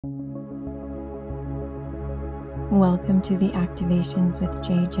Welcome to the Activations with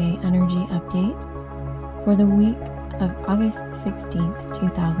JJ Energy Update for the week of August 16th,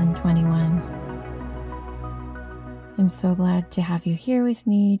 2021. I'm so glad to have you here with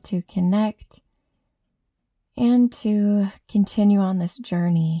me to connect and to continue on this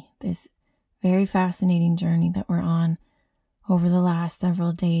journey, this very fascinating journey that we're on. Over the last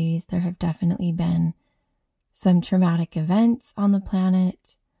several days, there have definitely been some traumatic events on the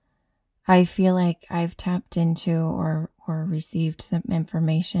planet. I feel like I've tapped into or received some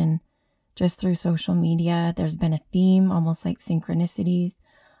information just through social media. There's been a theme, almost like synchronicities,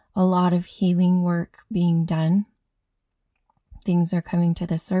 a lot of healing work being done. Things are coming to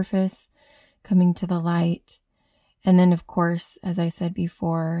the surface, coming to the light. And then, of course, as I said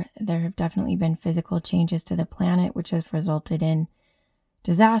before, there have definitely been physical changes to the planet, which has resulted in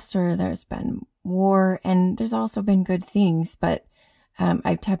disaster. There's been war, and there's also been good things, but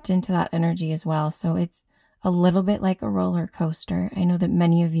I've tapped into that energy as well. So it's a little bit like a roller coaster. I know that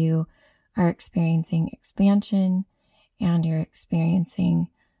many of you are experiencing expansion and you're experiencing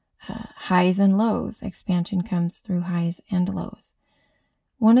highs and lows. Expansion comes through highs and lows.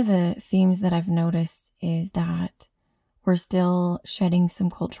 One of the themes that I've noticed is that we're still shedding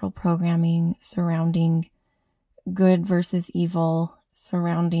some cultural programming surrounding good versus evil,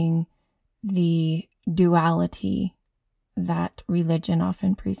 surrounding the duality that religion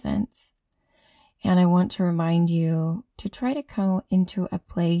often presents. And I want to remind you to try to go into a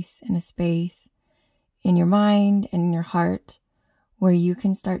place and a space in your mind and in your heart where you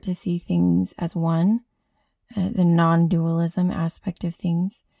can start to see things as one, the non-dualism aspect of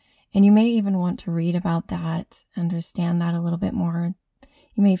things. And you may even want to read about that, understand that a little bit more.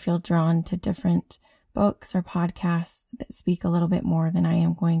 You may feel drawn to different books or podcasts that speak a little bit more than I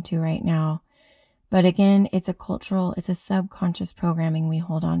am going to right now. But again, it's a subconscious programming we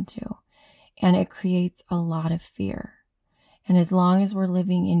hold on to, and it creates a lot of fear. And as long as we're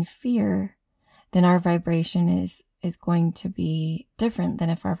living in fear, then our vibration is going to be different than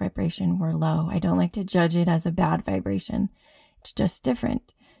if our vibration were low. I don't like to judge it as a bad vibration. It's just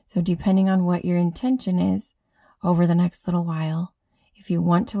different. So depending on what your intention is over the next little while, if you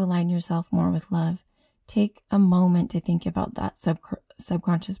want to align yourself more with love, take a moment to think about that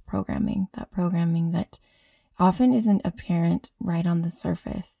subconscious programming, that programming that often isn't apparent right on the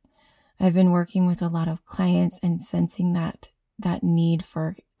surface. I've been working with a lot of clients and sensing that need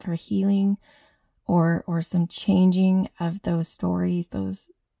for healing or some changing of those stories, those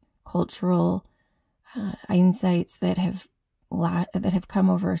cultural insights that have come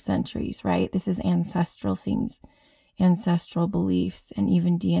over centuries, right? This is ancestral things, ancestral beliefs, and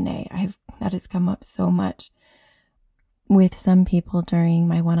even DNA. That has come up so much with some people during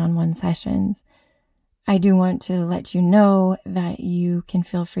my one-on-one sessions. I do want to let you know that you can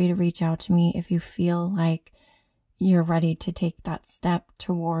feel free to reach out to me if you feel like you're ready to take that step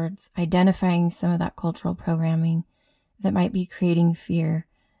towards identifying some of that cultural programming that might be creating fear.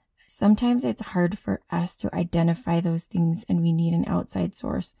 Sometimes it's hard for us to identify those things, and we need an outside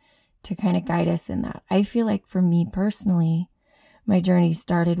source to kind of guide us in that. I feel like for me personally, my journey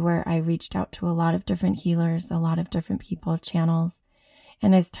started where I reached out to a lot of different healers, a lot of different people, channels.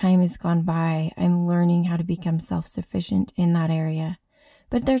 And as time has gone by, I'm learning how to become self-sufficient in that area.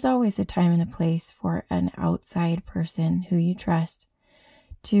 But there's always a time and a place for an outside person who you trust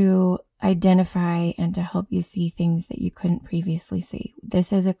to identify and to help you see things that you couldn't previously see.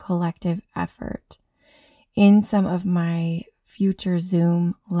 This is a collective effort. In some of my future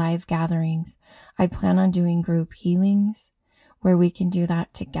Zoom live gatherings, I plan on doing group healings where we can do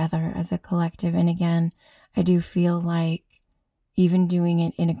that together as a collective. And again, I do feel like even doing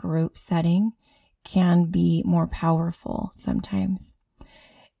it in a group setting can be more powerful sometimes.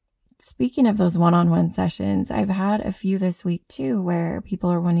 Speaking of those one-on-one sessions, I've had a few this week too, where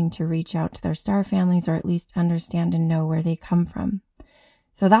people are wanting to reach out to their star families or at least understand and know where they come from.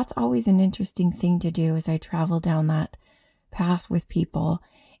 So that's always an interesting thing to do as I travel down that path with people.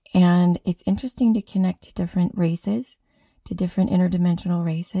 And it's interesting to connect to different races, to different interdimensional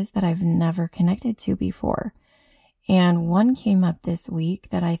races that I've never connected to before. And one came up this week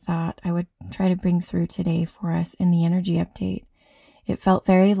that I thought I would try to bring through today for us in the energy update. It felt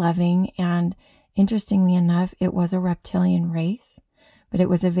very loving, and interestingly enough, it was a reptilian race, but it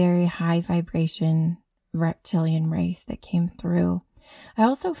was a very high vibration reptilian race that came through. I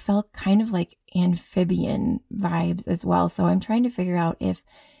also felt kind of like amphibian vibes as well. So I'm trying to figure out if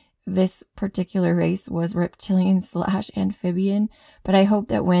this particular race was reptilian / amphibian, but I hope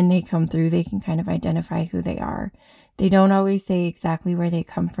that when they come through, they can kind of identify who they are. They don't always say exactly where they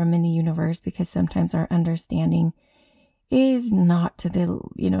come from in the universe, because sometimes our understanding is not to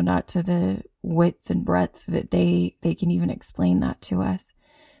the width and breadth that they can even explain that to us.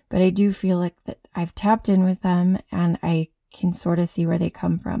 But I do feel like that I've tapped in with them and I can sort of see where they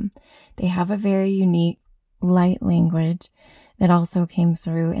come from. They have a very unique light language that also came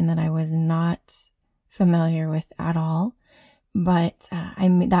through and that I was not familiar with at all. But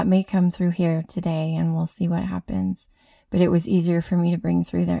that may come through here today and we'll see what happens. But it was easier for me to bring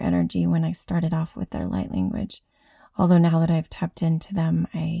through their energy when I started off with their light language. Although now that I've tapped into them,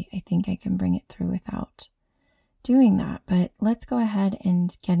 I think I can bring it through without doing that. But let's go ahead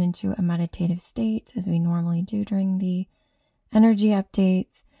and get into a meditative state as we normally do during the energy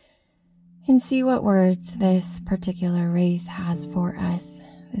updates and see what words this particular race has for us.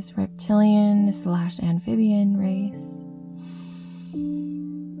 This reptilian/amphibian race.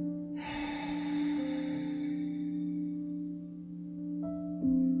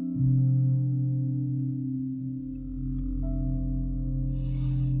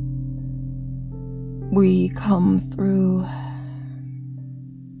 We come through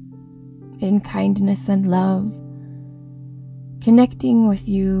in kindness and love, connecting with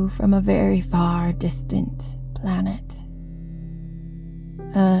you from a very far distant planet.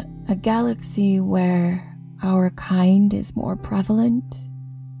 A galaxy where our kind is more prevalent.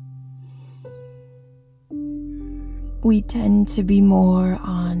 We tend to be more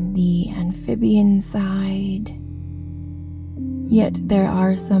on the amphibian side, yet there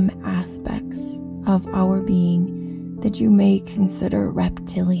are some aspects of our being that you may consider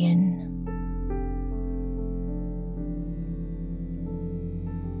reptilian.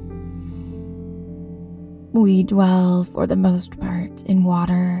 We dwell for the most part in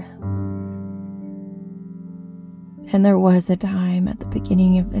water, and there was a time at the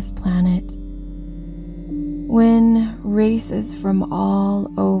beginning of this planet when races from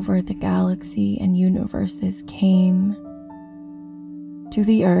all over the galaxy and universes came to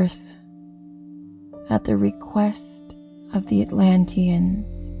the Earth at the request of the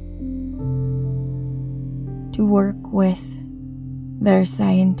Atlanteans to work with their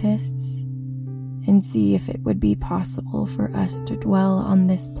scientists and see if it would be possible for us to dwell on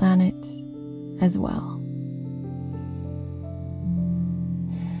this planet as well.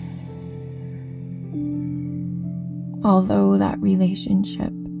 Although that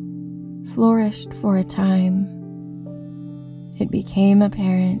relationship flourished for a time, it became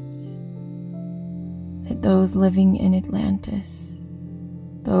apparent that those living in Atlantis,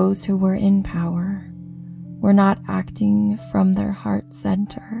 those who were in power, were not acting from their heart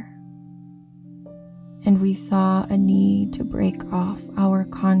center. And we saw a need to break off our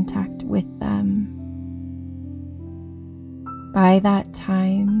contact with them. By that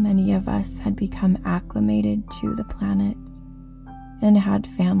time, many of us had become acclimated to the planet and had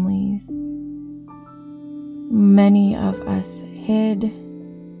families. Many of us hid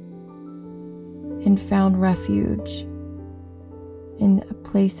and found refuge in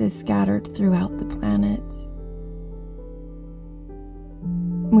places scattered throughout the planet.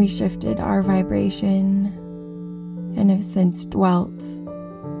 We shifted our vibration and have since dwelt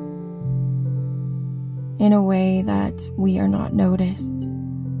in a way that we are not noticed.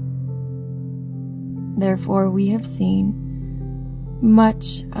 Therefore, we have seen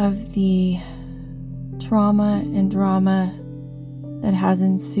much of the trauma and drama that has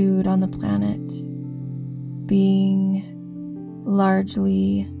ensued on the planet being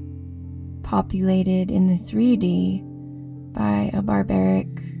largely populated in the 3D by a barbaric,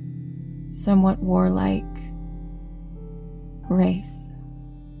 somewhat warlike race.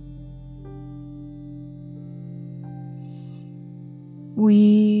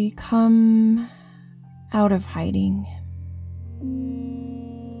 We come out of hiding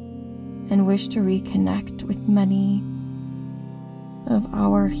and wish to reconnect with many of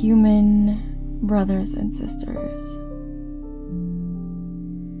our human brothers and sisters.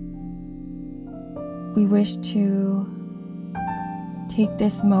 We wish to take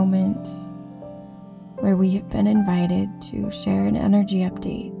this moment where we have been invited to share an energy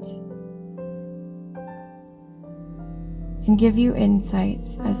update and give you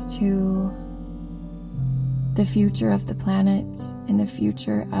insights as to the future of the planet and the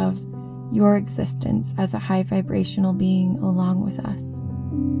future of your existence as a high vibrational being along with us.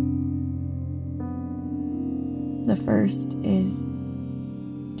 The first is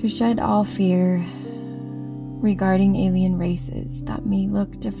to shed all fear regarding alien races that may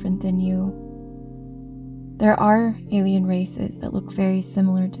look different than you. There are alien races that look very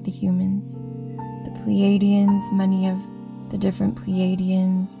similar to the humans. The Pleiadians, many of the different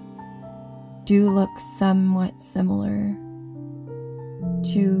Pleiadians do look somewhat similar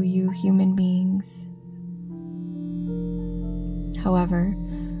to you human beings. However,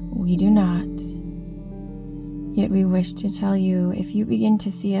 we do not. Yet we wish to tell you, if you begin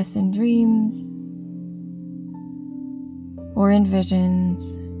to see us in dreams or in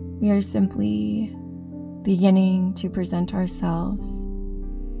visions, we are simply beginning to present ourselves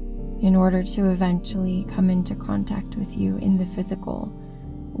in order to eventually come into contact with you in the physical,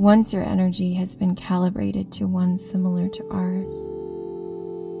 once your energy has been calibrated to one similar to ours.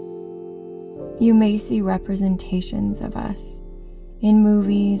 You may see representations of us in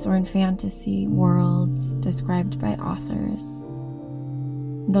movies or in fantasy worlds described by authors.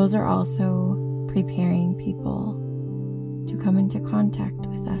 Those are also preparing people to come into contact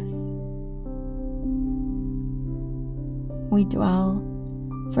with us. We dwell,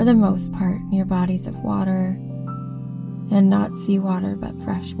 for the most part, near bodies of water, and not seawater but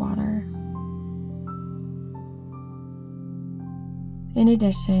fresh water. In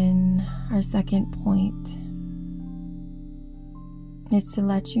addition, our second point is to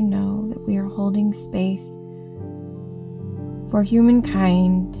let you know that we are holding space for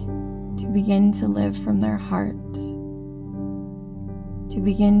humankind to begin to live from their heart, to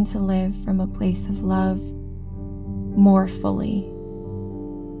begin to live from a place of love more fully.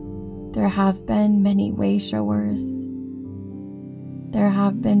 There have been many way showers. There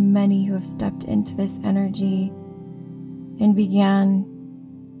have been many who have stepped into this energy and began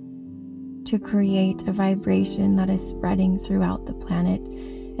to create a vibration that is spreading throughout the planet,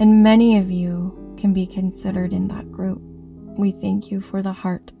 and many of you can be considered in that group. We thank you for the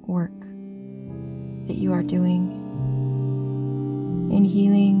heart work that you are doing in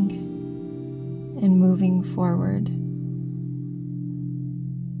healing and moving forward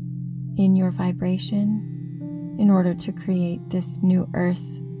in your vibration in order to create this new earth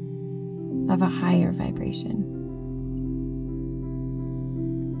of a higher vibration.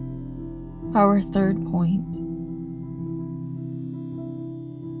 Our third point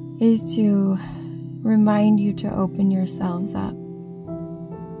is to remind you to open yourselves up,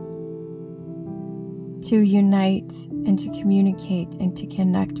 to unite and to communicate and to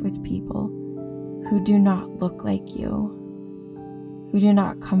connect with people who do not look like you, who do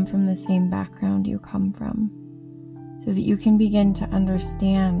not come from the same background you come from, so that you can begin to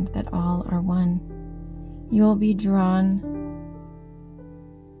understand that all are one. You will be drawn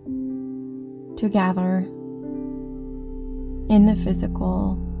to gather in the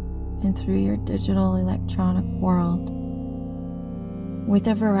physical and through your digital electronic world with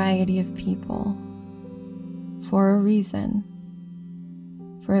a variety of people for a reason,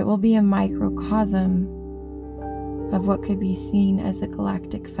 for it will be a microcosm of what could be seen as the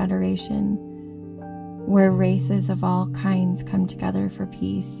Galactic Federation, where races of all kinds come together for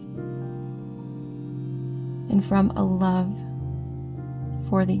peace and from a love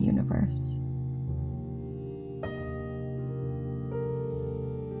for the universe.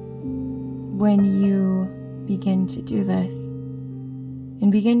 When you begin to do this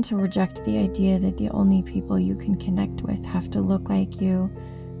and begin to reject the idea that the only people you can connect with have to look like you,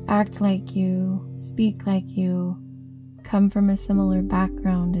 act like you, speak like you, come from a similar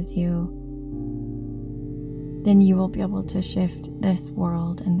background as you, then you will be able to shift this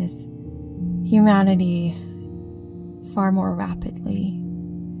world and this humanity far more rapidly,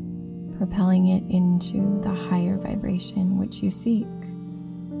 propelling it into the higher vibration which you seek,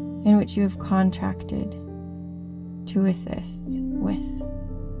 in which you have contracted to assist with.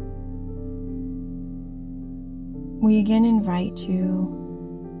 We again invite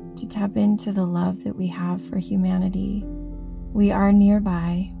you to tap into the love that we have for humanity. We are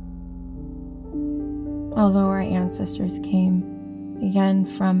nearby, although our ancestors came again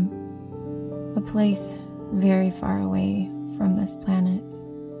from a place very far away from this planet.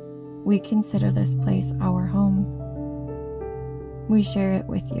 We consider this place our home. We share it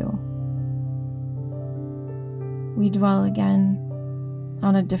with you. We dwell again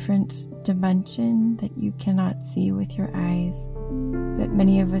on a different dimension that you cannot see with your eyes, but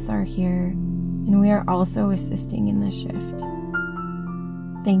many of us are here, and we are also assisting in this shift.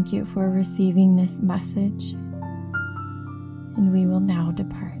 Thank you for receiving this message, and we will now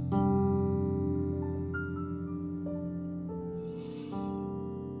depart.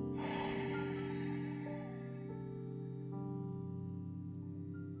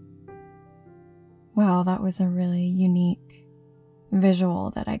 Wow, that was a really unique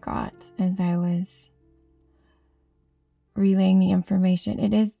visual that I got as I was relaying the information.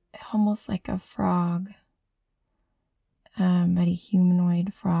 It is almost like a frog, but a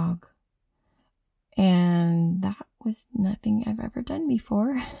humanoid frog. And that was nothing I've ever done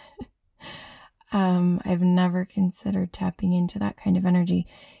before. I've never considered tapping into that kind of energy.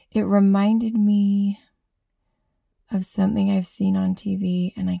 It reminded me of something I've seen on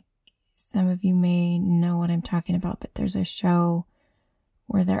TV, and I Some of you may know what I'm talking about, but there's a show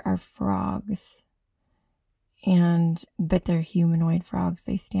where there are frogs, but they're humanoid frogs.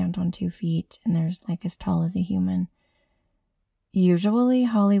 They stand on 2 feet and they're like as tall as a human. Usually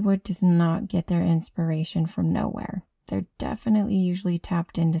Hollywood does not get their inspiration from nowhere. They're definitely usually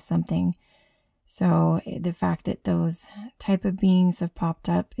tapped into something. So the fact that those type of beings have popped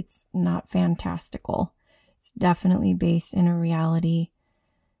up, it's not fantastical. It's definitely based in a reality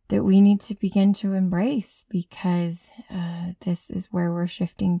that we need to begin to embrace, because this is where we're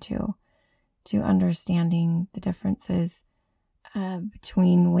shifting to understanding the differences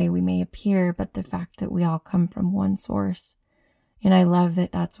between the way we may appear, but the fact that we all come from one source. And I love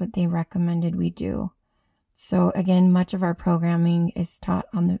that that's what they recommended we do. So again, much of our programming is taught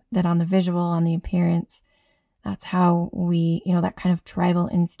on the visual, on the appearance. That's how we, that kind of tribal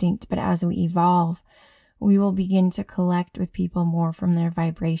instinct. But as we evolve, we will begin to collect with people more from their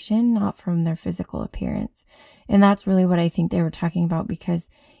vibration, not from their physical appearance. And that's really what I think they were talking about, because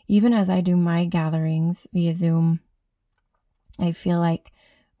even as I do my gatherings via Zoom, I feel like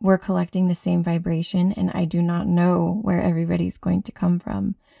we're collecting the same vibration, and I do not know where everybody's going to come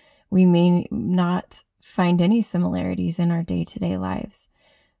from. We may not find any similarities in our day-to-day lives,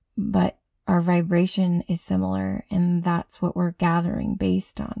 but our vibration is similar, and that's what we're gathering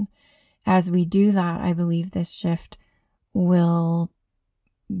based on. As we do that, I believe this shift will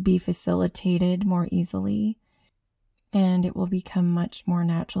be facilitated more easily, and it will become much more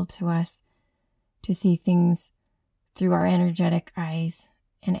natural to us to see things through our energetic eyes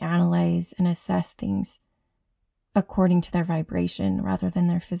and analyze and assess things according to their vibration rather than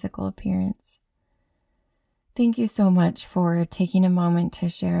their physical appearance. Thank you so much for taking a moment to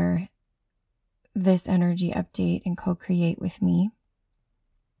share this energy update and co-create with me.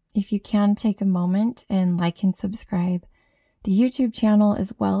 If you can, take a moment and like and subscribe the YouTube channel,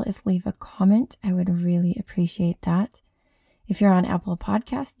 as well as leave a comment. I would really appreciate that. If you're on Apple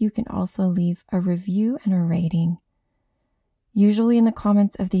Podcasts, you can also leave a review and a rating. Usually in the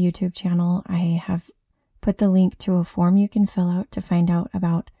comments of the YouTube channel, I have put the link to a form you can fill out to find out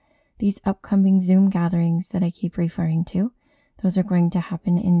about these upcoming Zoom gatherings that I keep referring to. Those are going to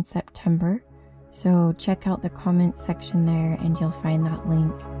happen in September. So check out the comment section there and you'll find that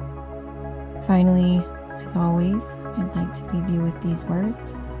link. Finally, as always, I'd like to leave you with these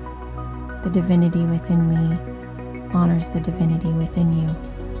words. The divinity within me honors the divinity within you.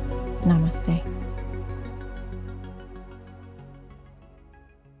 Namaste.